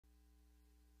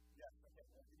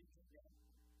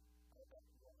that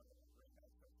you all have bring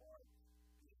out so far.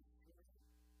 It is truly a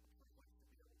privilege to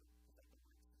be able to let the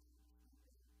words of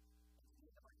Jesus and to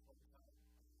be in my hometown.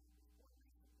 One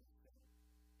reason is that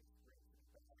it's great to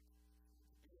be back,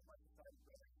 to be in my society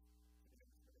ready, to be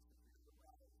able to minister to your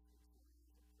lives.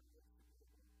 It's truly a privilege to be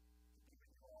able to be with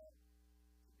you all, to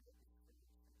be able to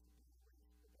experience and to be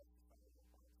with the best family of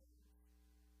our time.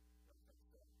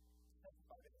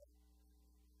 Testify to that.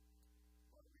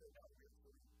 But we are now really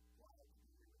glad to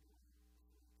be here with you.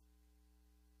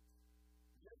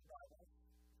 Your Bible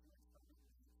is doing something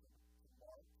to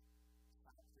Mark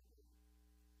chapter 8.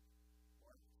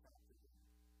 Mark chapter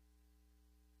 8.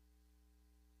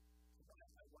 Tonight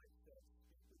I'd like to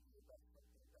speak with you about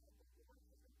something that the Lord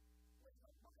has been laying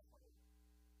on my heart.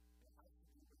 It has to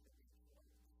do with the nature of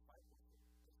discipleship.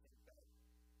 I think that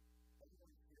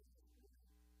everyone here is really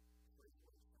great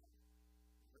words from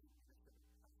great leadership of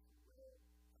Pastor Will,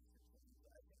 Pastor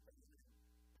James. I think that even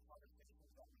the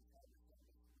conversations that we've had with them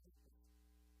this week,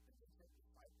 the nature of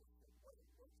discipleship, what it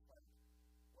looks like,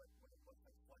 what it looks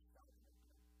like fleshed out in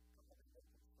a couple of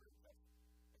minutes of truth, that's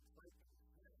encouraging to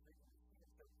see and making me see. And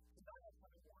so tonight I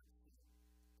kind of want to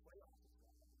play off of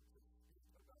that and to speak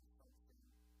about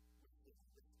something within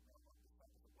this realm of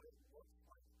discipleship, what it looks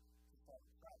like to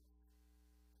follow Christ.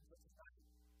 And so tonight,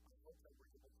 I hope that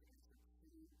we're able to answer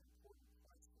two important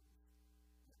questions.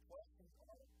 The questions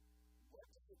are, what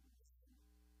does it mean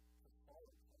to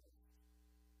follow Christ?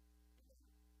 And then,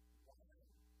 why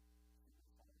do we follow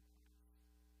Christ?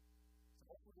 So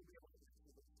hopefully we'll be able to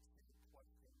answer those two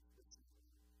questions this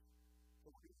evening. So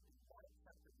we're going to be Mark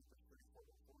chapter 8, verse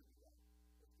 34. Before we do that,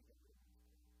 let's begin reading.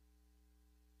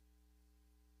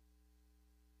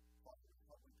 Father, we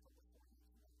come before you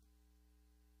tonight.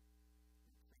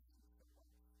 We praise you so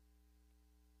much.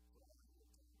 For all you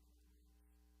have done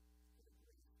for the grace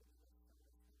that you have shown us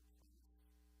in Jesus.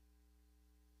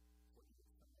 For you have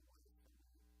shown the light that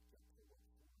we get to work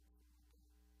for us every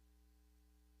day.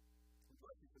 We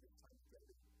bless you for this time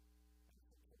together and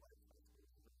for the life of the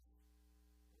believers.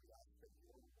 We ask that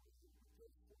your word would go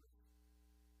forth.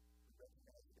 We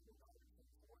recognize that we're not everything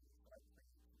for us, but I pray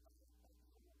that tonight that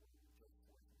your word would go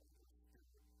forth and that your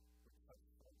spirit would touch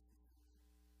us.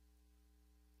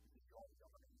 We give you all the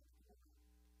honor and the glory.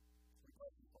 We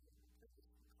love you, Father, because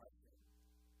it's in Christ's name.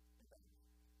 Amen.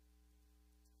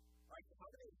 All right, so how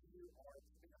many of you are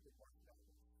sitting up in Mark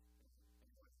chapter 8?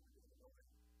 Anyone who's doing the moment?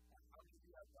 And how many of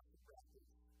you have lots of practice?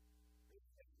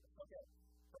 Okay,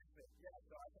 perfect. Yeah,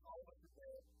 so I think all of us are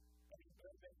there. I mean,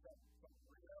 there have been some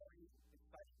really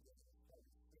exciting things that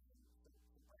we've seen,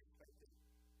 some unexpected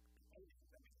behaviors.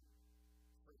 I mean,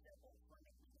 for example,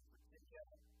 Herman being in Virginia,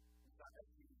 we saw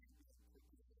SUV being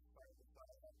quickly inspired. We saw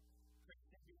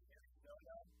Christian being in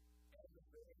Arizona, and the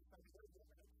very exciting way we're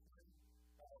going to turn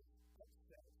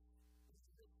upset. This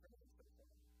is this training so far.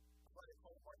 That's why they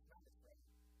call it March Madness, right?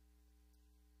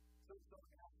 So I'm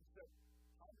going to ask you, so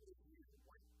how many of you,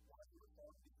 while you were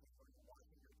following these things, or you're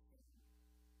watching your team,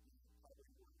 you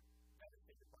probably were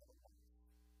devastated by the loss?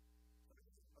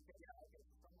 Okay, yeah, okay,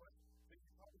 so someone, so you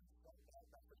probably felt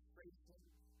that frustration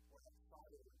or that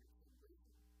sorrow when your team loses.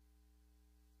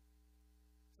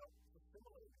 So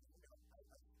similarly,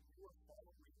 as you are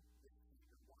following this team,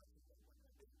 you're watching them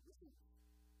when they lose,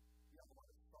 you have a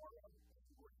lot of sorrow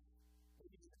and grief,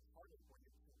 maybe even heartache when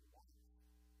your team wins.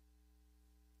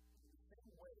 In the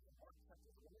same way, in Mark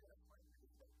chapter 8, one of the primary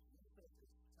that Jesus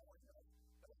is telling us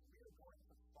that we are going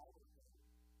to follow him,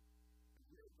 and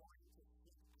we are going to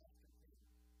seek after him,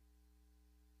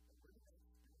 and we're going to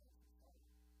experience his heart.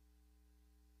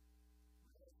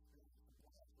 We're going to experience his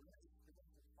love. We're going to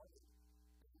experience his heart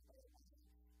in our lives.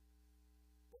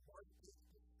 But Mark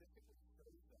specifically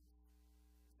shows us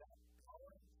that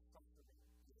our suffering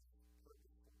is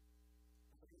purposeful.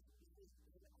 And that it is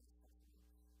in our suffering.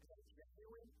 And that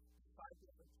genuine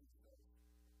disciples of Jesus,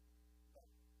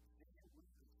 that they would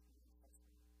experience suffering.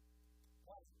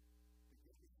 Why? The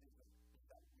good news is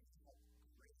that we have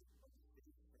grace from the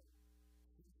Savior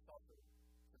who suffered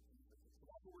for Jesus. And so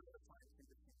that's what we're going to try and see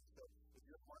this evening. So if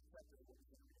you're Mark chapter 8, we'll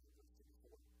begin reading verse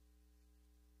 34.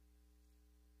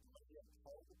 When he had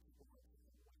called the people unto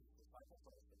him, when his disciples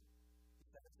also, he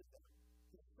said unto them,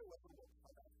 whosoever will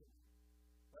come after me,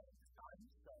 let him deny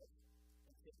himself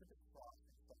and take up his cross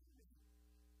and follow me.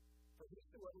 For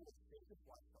whosoever will save his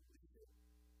life shall lose it.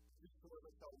 Whosoever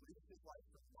shall lose his life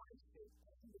for my sake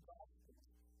and the gospel's,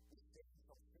 his sake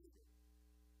shall save it.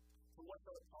 For what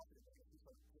shall it profit him if he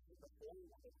shall gain the whole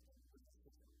world and lose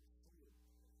his own soul?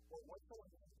 Or what shall a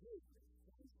man give in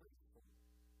exchange for his soul?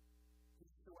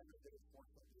 Whosoever therefore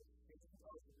shall be ashamed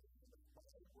of me in the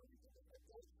fire where he is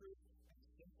adulterous and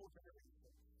sinful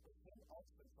generation, with him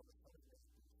also shall the Son of Man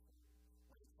be ashamed.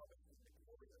 of it in the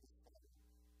glory of his Father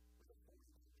with a holy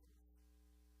angels.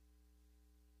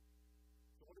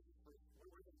 So what is this verse?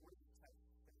 What is this text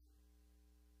saying?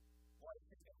 Well, I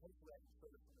think that hopefully I can show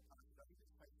this from the passage. I think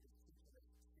this text is teaching us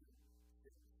two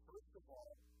things. First of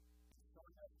all, it's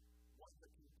showing us what the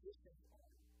conditions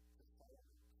are to follow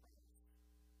Christ.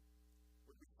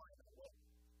 What do we find out? Well,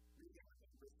 reading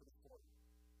in verse 24,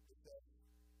 it says,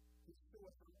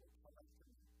 whosoever will come after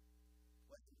me,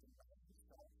 let him deny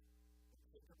himself and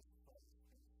take up his cross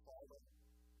and follow me.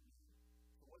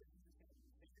 So what is Jesus saying?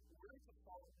 He's saying, if you're to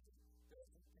follow me, there are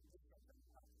some conditions that you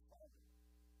have to follow.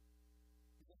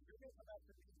 Because if you're going to come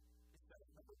after me, instead of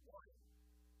number one,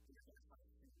 you're going to have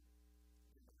to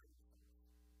deny yourself.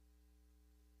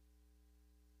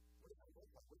 What does that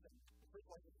look like? The first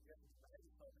one is you have to deny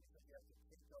yourself, and you have to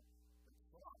take up the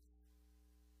cross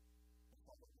and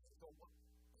follow me. So what?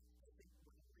 I think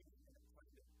when you're reading and I'm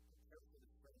trying to prepare for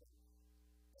this training,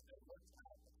 and I looked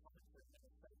at the commentary and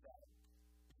it said that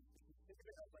if you think of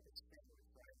it as like a sandwich,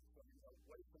 right? So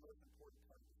what is the most important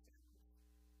part of the sandwich?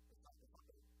 It's not the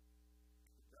butter.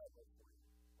 The bread, hopefully.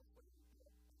 Hopefully, the bread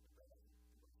is the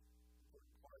most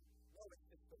important part. No,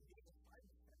 it's the meat inside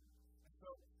the sandwich. And so,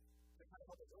 to kind of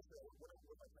help us illustrate what am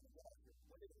I trying to get at here?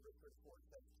 What is verse 34? It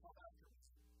says, come after me,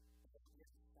 and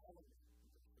then follow me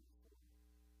in verse 34.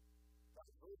 But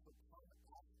those who come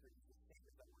after you, the same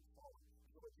as that word follow.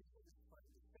 So what Jesus is trying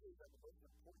to say is that the most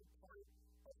important part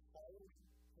of following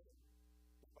him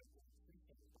is by doing two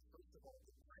things. But first of all,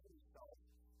 denying yourself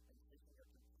and taking your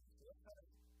conclusion. So let's kind of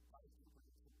dive deeper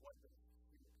into what this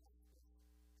truly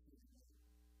means.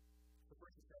 So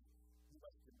first it says, you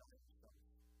must deny yourself.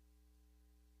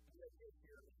 And the idea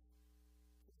here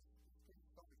is pretty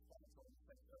self-explanatory in the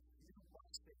sense of you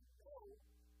must say no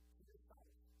to yourself.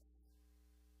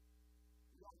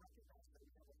 We all recognize that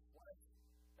we have a flesh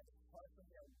that is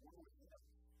constantly at war within us.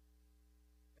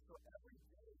 And so every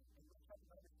day, in Luke chapter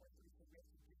 9 to 23, so we have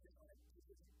to do this on a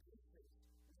daily basis.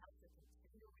 We have to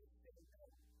continually say no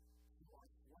to our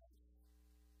flesh.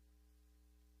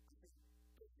 I think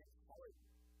it gets hard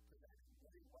to that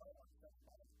very well on some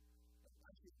level.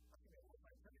 Actually,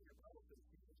 my friend in your Bible says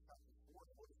Ephesians chapter 4,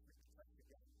 and we'll just read the text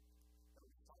again that we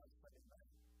saw on Sunday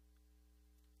night.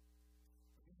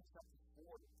 Ephesians chapter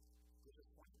 4, verses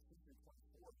 22 through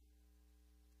 24.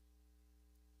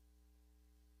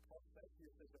 Paul says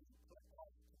here, says that we put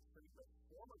off concerning the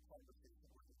former conversation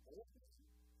with the old man,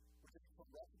 which is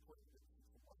corrupt according to the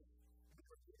deceitful mind.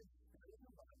 Because it is spirit in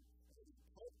your mind, and that you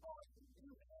put on the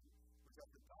new man, which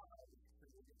after God is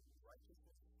created in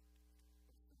righteousness and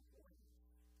true holiness.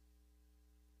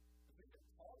 I think that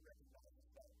Paul recognizes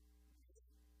that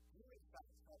you in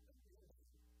fact have a new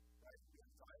man, right? We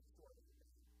have died to our new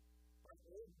man. Our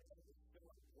old man is still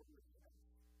an order in us.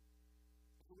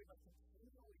 So we must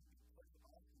continually be putting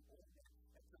off the old man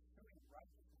and pursuing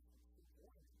righteousness and true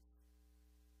holiness.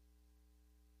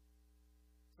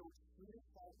 So as true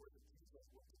followers of Jesus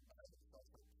will deny themselves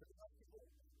by putting off the old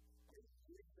man and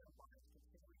using their minds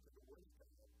continually to the word of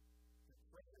God to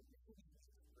pray that we can use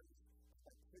His grace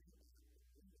by putting on the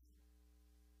new man.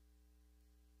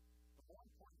 The more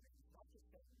important thing is not just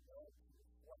saying no to your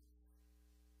flesh,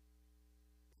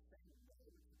 it's saying no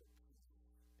to the peace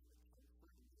and the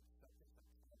comfort and the acceptance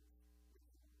that comes with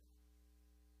the new man.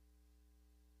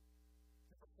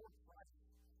 So before Christ,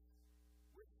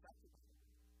 we're accepted by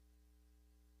Him.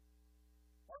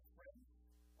 Our friends,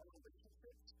 our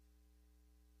relationships,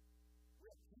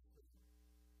 we're at peace with Him.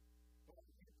 But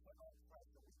when we put on Christ,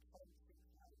 when we come to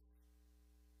Christ,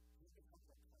 He becomes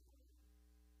our comfort.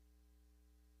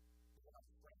 When our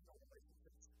friends, our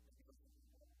relationships, and we become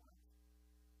more one,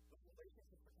 those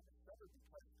relationships become severed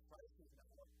because Christ is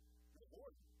now your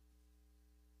Lord.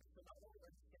 And so not only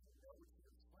are you saying no to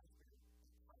your flesh, but you're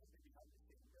constantly having to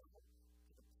say no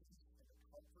to the peace and the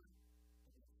comfort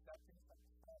and the acceptance that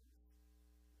comes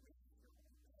with your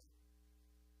own man.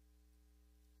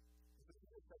 So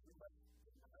Jesus said we must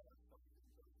deny ourselves in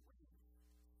those ways.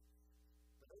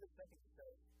 But notice second he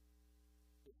says,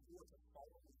 if you are to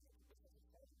follow me, if you are to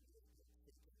follow me, you have to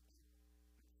take up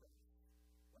the cross.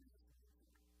 What does this mean to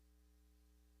you?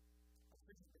 I was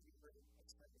thinking that we heard a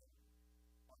study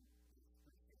on the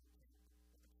Christian camp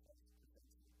that the Christ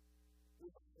presented. It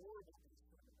was a horrible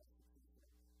incident of execution.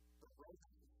 The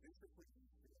Romans physically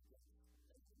used it against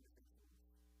many individuals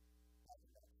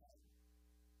having that time.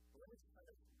 But let me just kind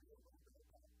of read a little bit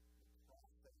about the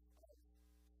process of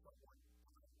someone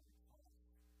dying on the cross.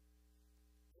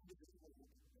 Individuals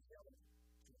would be nailed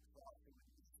to a cross, they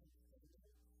would be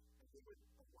suspended, and they would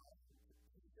allow him to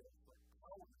be there for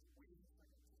hours waiting for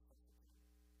him to suffocate.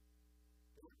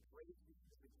 They would break the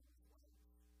individual's life.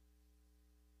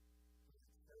 It was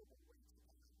a terrible way to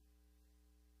die.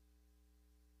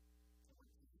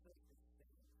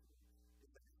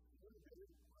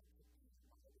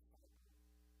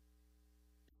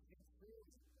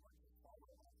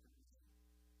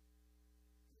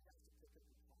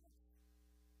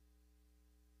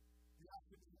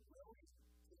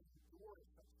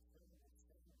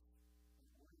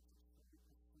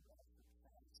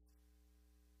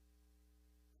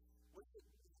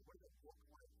 look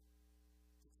like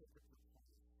to sit with your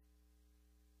plans?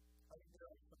 I mean, there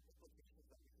are some implications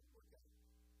that we can work out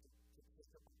to pick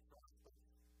up on trust, but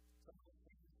some of the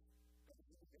things that the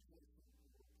individuals who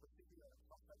were particularly in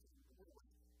contact with the world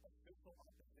with official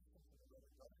opposition to the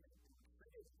Roman government and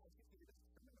created executed as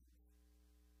criminals.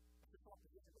 Official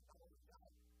opposition was not only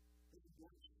that, they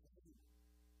endured shame.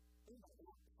 They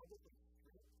were publicly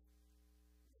stripped,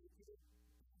 naked,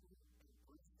 beaten, and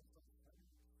bruised in front of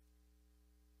families.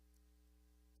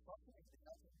 Suffering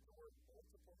has endured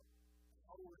multiple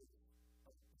hours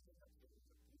of being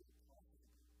activities of being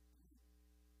constantly beaten.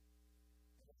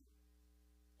 And then,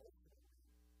 ultimately,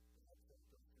 they had to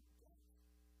go through death.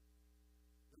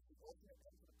 There's the ultimate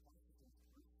end to the consequence of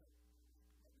gruesome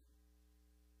and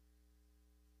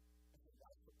and so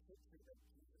that's the picture that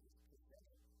Jesus is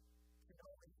presenting to not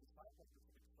only his disciples, but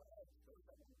to the crowds, those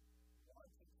that were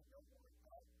wanting to know more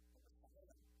about the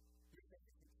Messiah. He's saying,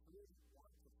 if you truly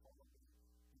want to follow me,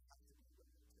 you have to be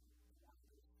willing to endure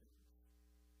those things.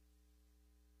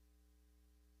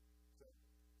 So,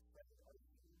 friends, are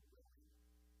you willing to deny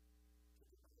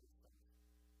yourself?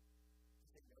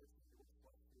 To say no to your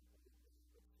flesh, your belief,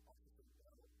 but also to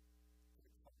no to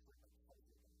the comfort of telling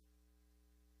them.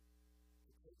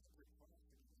 To take the response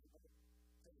to be able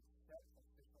to accept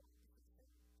official opposition,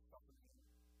 suffering,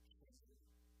 shame,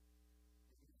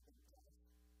 and even death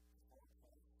for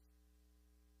Christ.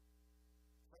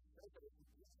 Christ says that if you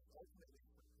do this ultimately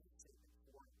for his sake and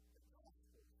for the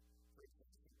gospel, for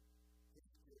advancing his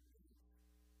good news,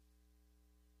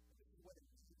 and this is what it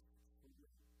means to truly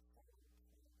follow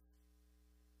Christ.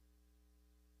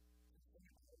 And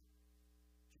secondly,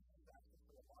 Jesus is asking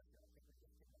for a lot here. I think we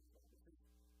can think about this.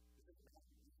 This is not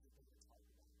the easy thing to talk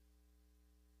about.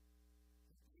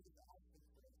 He is asking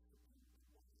for us to be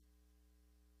one.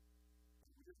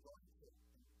 And we are going to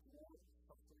endure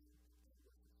suffering and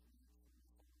versus being truly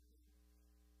following him.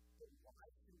 But why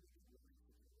should we be willing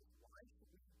to do this? Why should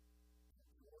we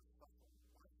endure suffering?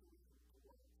 Why should we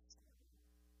endure sin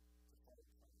to follow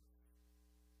Christ?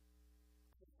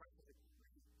 I think Christ is a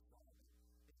great God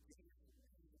in giving us the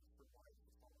reasons for why to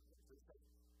follow him. So he says,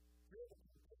 here are the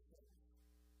conditions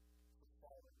for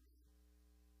following me.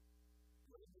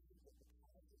 What are the reasons of the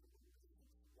causes of the reasons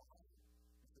why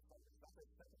is to follow me? That's our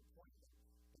second point.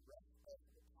 The rest of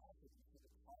the passage, you see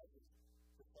the causes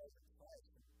for following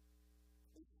Christ.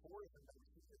 There's four of them that we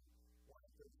see in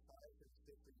 1:35,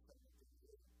 36, 37, and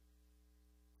 38.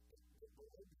 The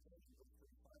Lord begins in verse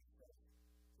 35 says,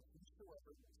 for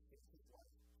whosoever will save his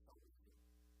life shall lose it.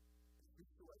 And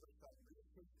whosoever shall lose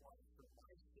his life for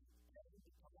my sake and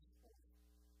the gospel,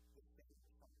 the same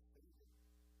shall save it.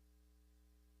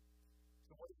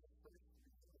 So what is the first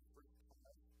reason, the first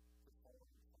cause for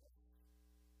following Christ?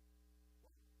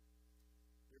 Well,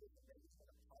 there is a major and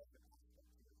a positive aspect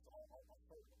to this. So I'll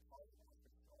start with a positive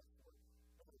aspect to our story.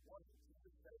 Number one,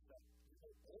 Jesus says that you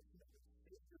will ultimately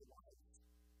save your life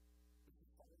if you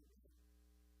follow me.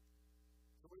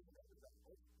 So what does it mean that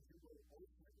you will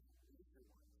ultimately lose your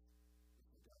life if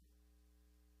you don't?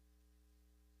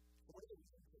 So what are the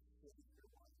reasons to save your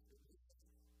life? It means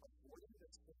avoiding the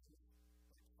sins like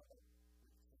pride,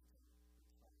 repenting,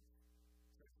 and pride.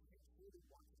 So if you truly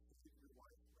want to save your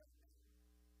life right now,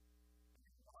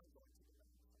 and you're not going to deny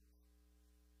Christ,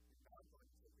 you're not going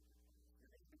to take it to Christ,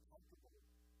 you're going to be comfortable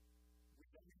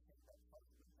with everything that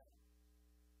Christ would have.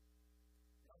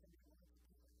 You're not going to be willing to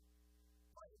do that.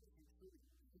 But if you truly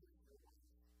lose your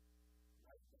life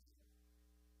right now,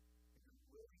 and you're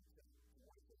willing to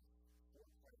avoid it for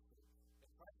Christ's sake, and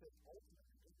Christ says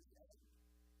ultimately in the end,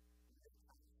 in this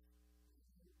task,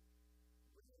 you will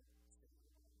save your life.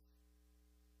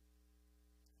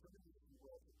 Turn with me, if you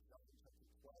will, to John chapter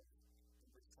 12, in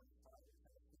verse 25, and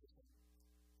kind of see this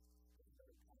in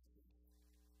another passage.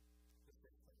 The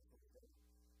same place over there.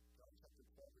 John chapter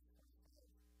 12, verse 25.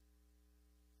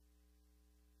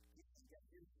 Again,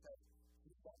 here it says,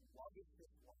 he that loveth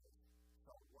his life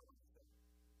shall lose it,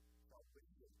 shall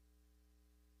lose it.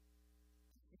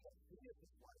 And he that hateth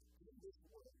his life in this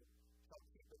world shall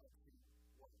keep it unto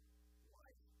what?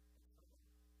 Life eternal.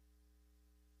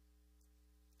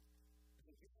 And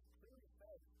so Jesus clearly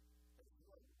says that if you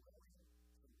are willing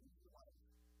to lose your life,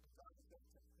 and God is going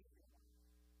to save your life,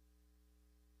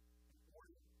 in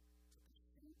order to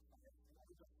pursue Christ, in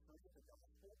order to further the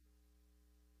gospel,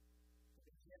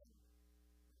 then again,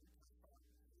 you can find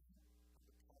meaning of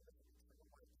the promise of eternal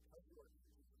life because you are in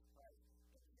Jesus Christ,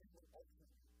 and He will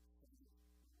ultimately save your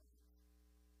life.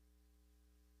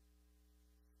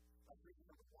 That's reason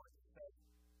number one. It says,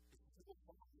 if you will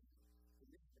follow me,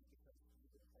 believe me because He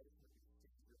will ultimately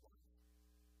save your life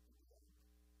in the end.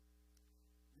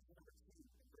 Reason number two,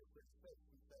 in verse 6,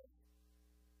 He says,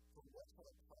 for what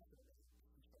a prophet is.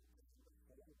 He shall bring you the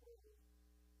full robe and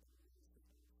use the gospel.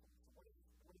 So what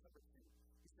is number two?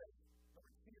 He says,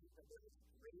 number two, that there is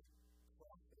great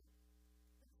profit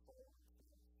in following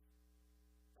Christ.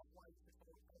 That's why it's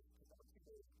following Christ, because number two,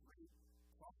 there is great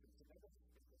profit. So notice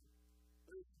speaking,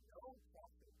 there is no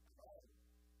profit at all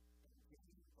in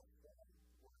giving the whole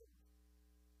word.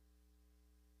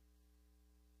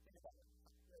 Think about it.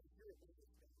 Here it is,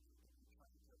 you're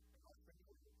trying to, in our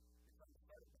framework, you're trying to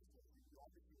start a business, you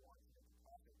obviously want to make a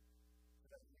profit so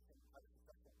that you can have a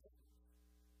successful business.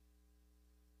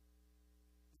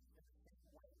 In the same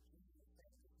way, Jesus is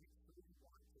saying, if you truly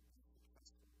want to be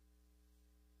successful,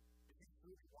 if you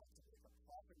truly want to make a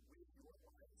profit with your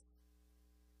life,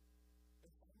 then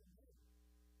follow me.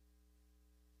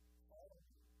 Follow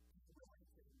me. Be willing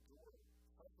to endure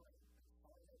suffering and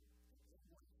sorrow and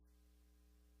anguish.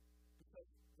 Because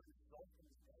the result in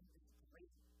the end is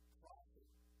great profit.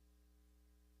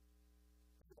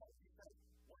 Think about it. He said,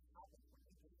 what happens when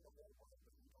you give the whole world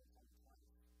but you don't have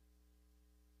Christ?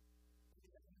 You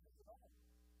get anything at all.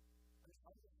 There's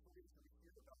other stories that we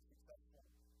hear about successful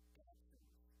doctors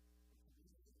or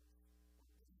comedians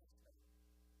or businessmen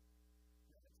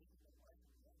who have taken their life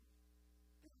in the end.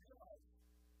 They realize,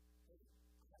 hey,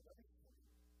 I have everything.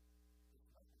 It's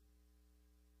nothing.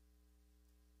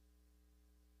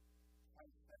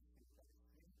 Christ says to you that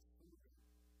if you truly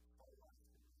follow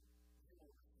after me, you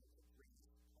will receive the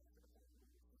greatest profit of all. You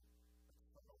will receive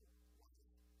eternal life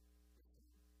with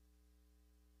him.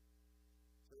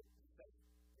 So he says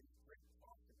there is great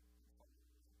profit in following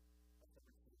me. That's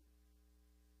number two.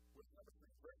 With number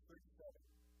three, verse 37,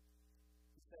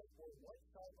 he says, for what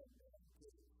shall a man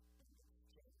give in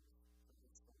exchange for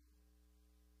his soul?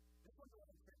 This one's what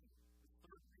I'm thinking. The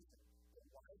third reason. Well,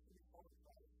 why should we follow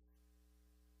Christ?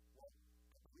 Well,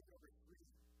 I believe number three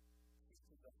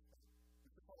teaches us that we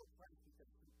should follow Christ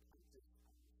because he purchased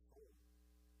our soul.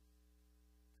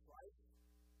 Christ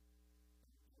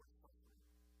endured suffering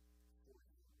for you.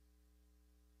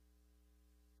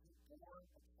 He bore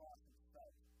a cross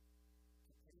himself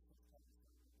to pay for the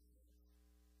punishment of your sins.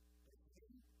 And if you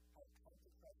have come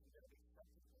to Christ and have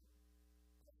accepted him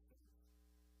as faith,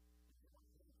 then you are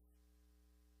his.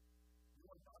 You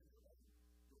are not your own.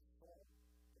 Your soul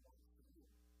belongs to you.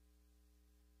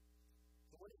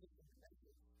 So what is it in the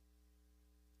negative?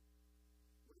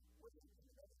 What is it in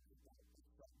the negative? Is that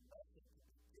it's got nothing to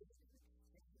be given in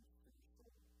exchange for your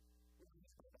soul. What do you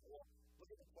mean by that? Well,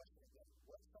 look at the question again.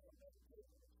 What shall a man give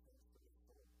in exchange for his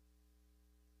soul?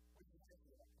 What do you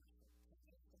think of that question? Can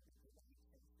anything be given in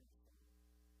exchange for your soul?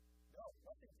 No,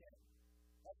 nothing can.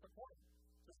 That's the point.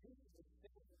 So Jesus is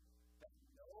saying that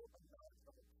no amount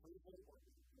of approval or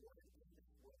reward in this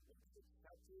world will be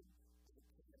accepted as a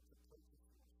payment to purchase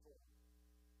your soul.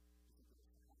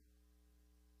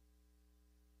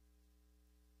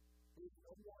 There is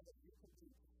no more that you can do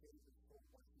to save your soul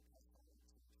once you have fallen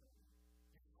into eternity.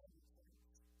 You have eternity.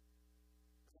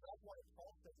 So that's why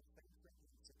Paul says in 2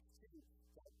 Corinthians 6:2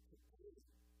 that today is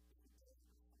the day of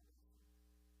salvation.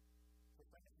 So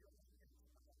friend, if you're in here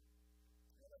tonight,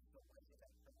 let us know where you're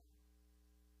at tonight.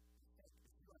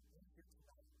 If you are in here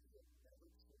tonight and you have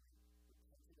never truly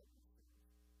repented of your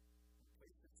sins and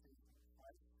placed your faith in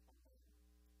Christ alone,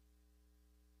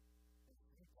 and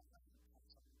he behind you has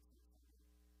something to eternity.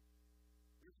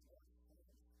 Here's what it says in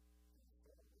the Bible.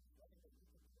 There's nothing that you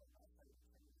can do outside of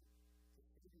eternity to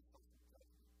save yourself from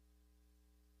judgment.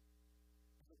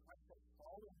 And so Christ says,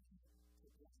 follow me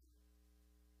today.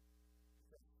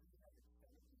 Because he has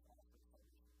extended the offer of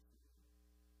salvation to you.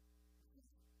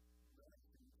 He's willing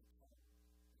for you to come and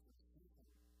receive him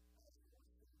as your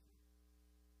Savior.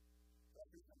 That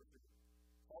is number three.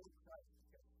 Follow Christ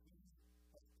because he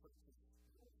has purchased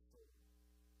your soul.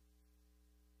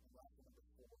 And last number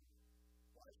four.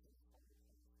 Why should we follow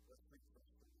Christ? Let's read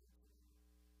verse 38.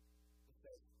 It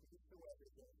says, whosoever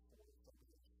therefore shall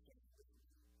be ashamed with me,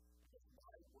 because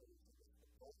my words in this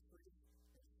adultery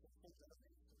and sinful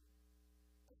generation,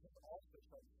 and him also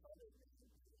shall the Son of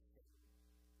Man be ashamed,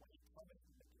 when he cometh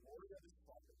in the glory of his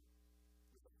Father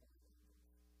with the holy angels.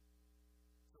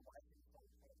 So why should we follow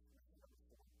Christ? Reason number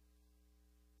four.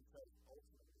 Because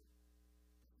ultimately,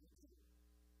 if you do,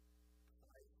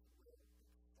 Christ will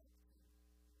accept you.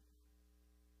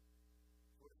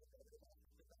 What is the negative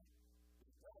aspect of that? If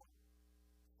you don't,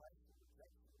 Christ will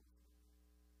reject you.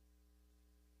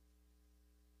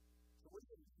 So what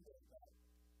does it mean that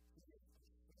he is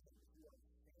ashamed? You are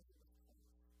ashamed of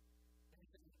Christ. And he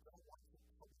said you don't want to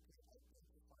publicly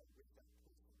identify with that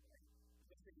person, right?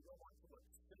 He said you don't want to look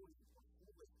silly or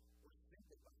foolish or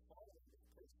stupid by following this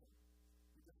person.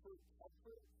 You prefer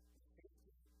comfort and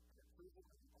safety and approval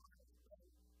and honor and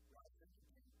love rather than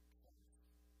to be Christ.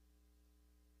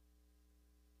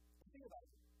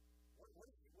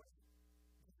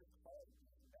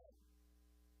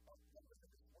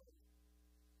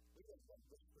 of one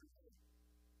verse 38.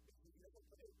 If you never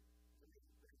put it,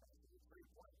 very nicely, it's very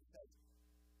important. It says,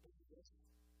 is this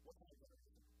what kind of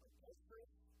generation?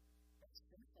 Adulterous and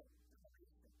sinful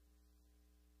generation.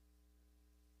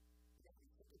 Again, we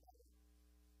think about it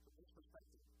from this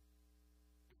perspective.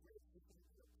 If we're seeking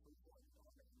the approval and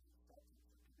honor and acceptance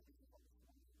of individuals on this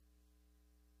morning,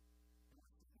 and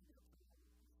we're seeking the approval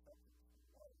and acceptance of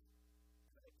love,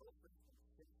 and an adulterous and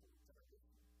sinful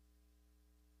generation,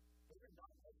 those are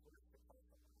not like words to come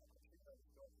from God. I'm sure that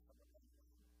was going to some of them.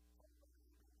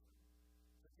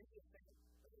 So Jesus is saying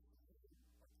that if you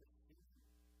are to see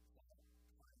that kind of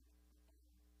honor,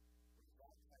 or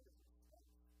that kind of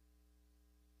respect,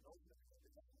 those are the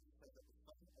things that say that the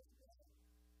Son of God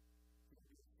will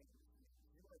be ashamed of you.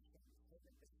 You are ashamed of him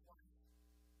in this life.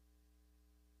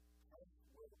 Christ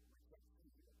will reject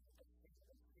you and be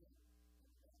ashamed of him in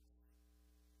the next.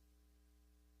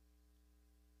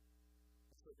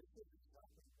 So this is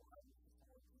exactly why this is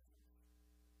our Jesus.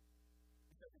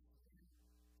 Because if you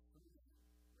truly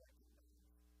recognize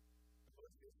the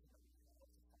motivation that we have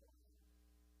to follow him,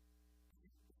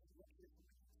 if you look at it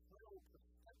from an eternal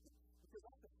perspective, because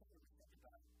that's the thing that we think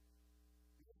about.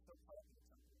 We get so caught up in the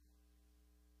temple.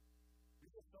 We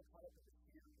get so caught up in the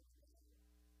fear of the temple.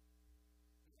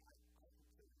 I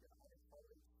consider that I am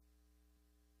always,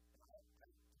 and I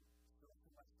feel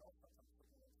for myself sometimes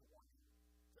looking into wanting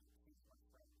to teach my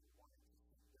friends and wanting to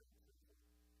seek their approval,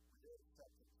 or their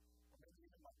acceptance, or maybe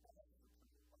even my boss's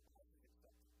approval, my boss's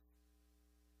acceptance.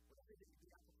 Whatever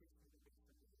the application of it is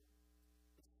for me,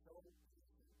 it's so easy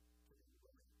to be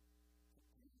willing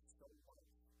to do so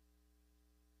much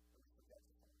that we forget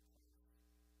to follow Christ.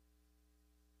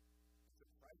 So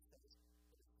Christ says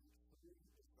that if we truly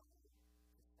desire to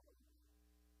follow him,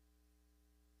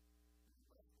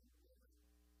 we must be willing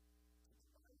to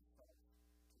deny ourselves,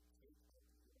 to take up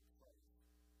your cross,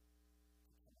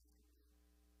 to come after him.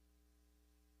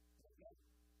 And again,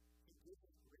 he gives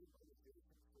us great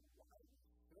motivation for why we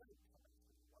should come after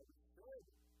him, why we should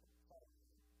follow him.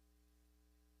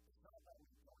 It's not that we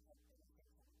don't have anything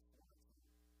to look forward to.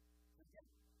 But again,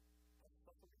 our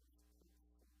suffering is purposeful.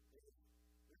 There's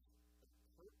a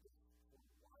purpose for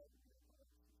why we are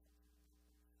going to seek him.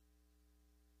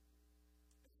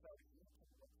 And so we can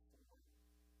look forward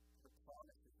to the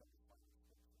promises that we find in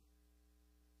Scripture.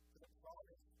 To the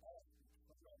promise of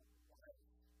eternal life.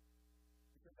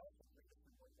 Because that's the greatest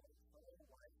reward, that eternal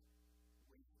life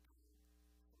with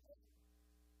God forever.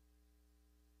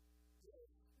 If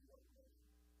we are willing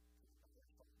to deny ourselves in this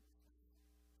life,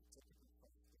 to take up the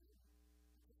cross daily,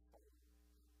 and to follow him.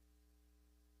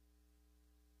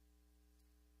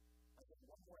 I think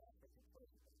one more aspect of prayer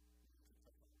that we need to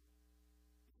touch on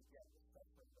is, again, the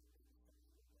suffering that we face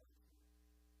in the life.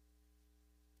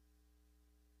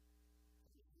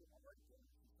 And if you are going through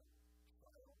some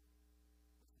trial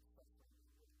or some suffering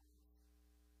in your life,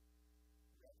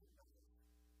 recognize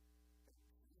that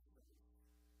Jesus is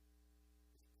pain.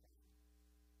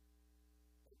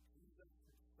 That Jesus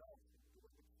himself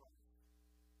endured the cross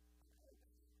on our behalf.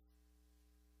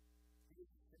 He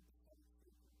is sympathetic to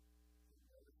you. He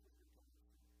knows what you're going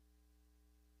through.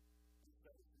 And so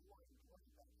if you are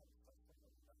enduring that kind of suffering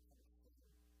or that kind of pain,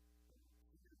 then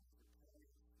tears, your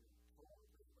prayers, your toil, whatever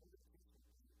the case may be,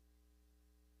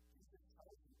 Jesus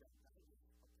tells you that that is a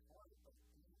part of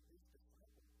being his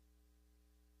disciple.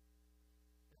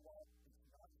 And while it's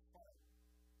not fun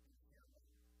in here,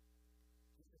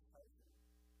 Jesus tells you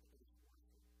that it is worth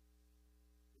it.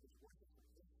 It is worth it for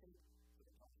his sake, for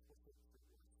the gospel's sake, for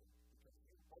your sake, because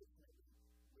you ultimately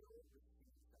will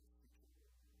receive that future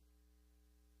glory.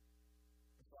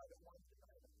 And so I don't want to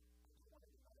deny that. I don't want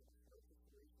to deny the current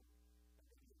situation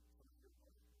that maybe some of you are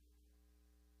going through.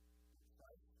 But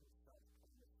Christ himself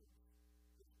promises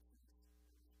this peace and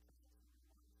this presence in your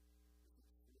life if you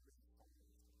truly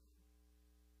follow after him.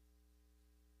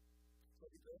 So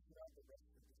we go throughout the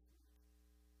rest of this week.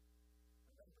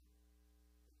 Remember that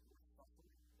your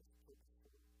suffering is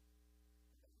purposeful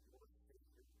and that your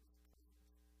Savior is present.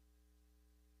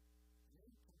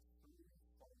 You can truly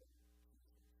follow Jesus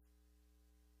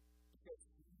because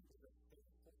he is a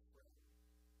faithful friend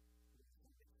who is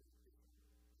committed to you in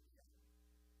the end.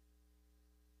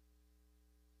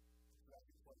 So as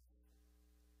we close,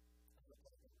 I'm going to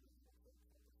talk about a reasonable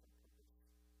thing on purpose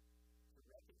to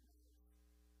recognize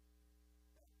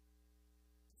that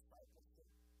discipleship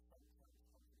sometimes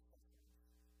comes with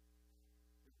sufferings.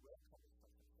 It will come with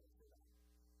sufferings as well.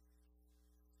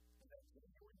 And that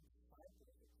genuine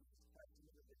disciples of Jesus Christ,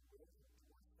 even if they will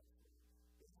endure suffering,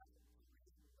 they have a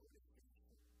great motivation to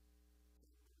endure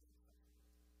suffering.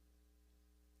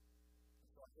 And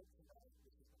so I hope tonight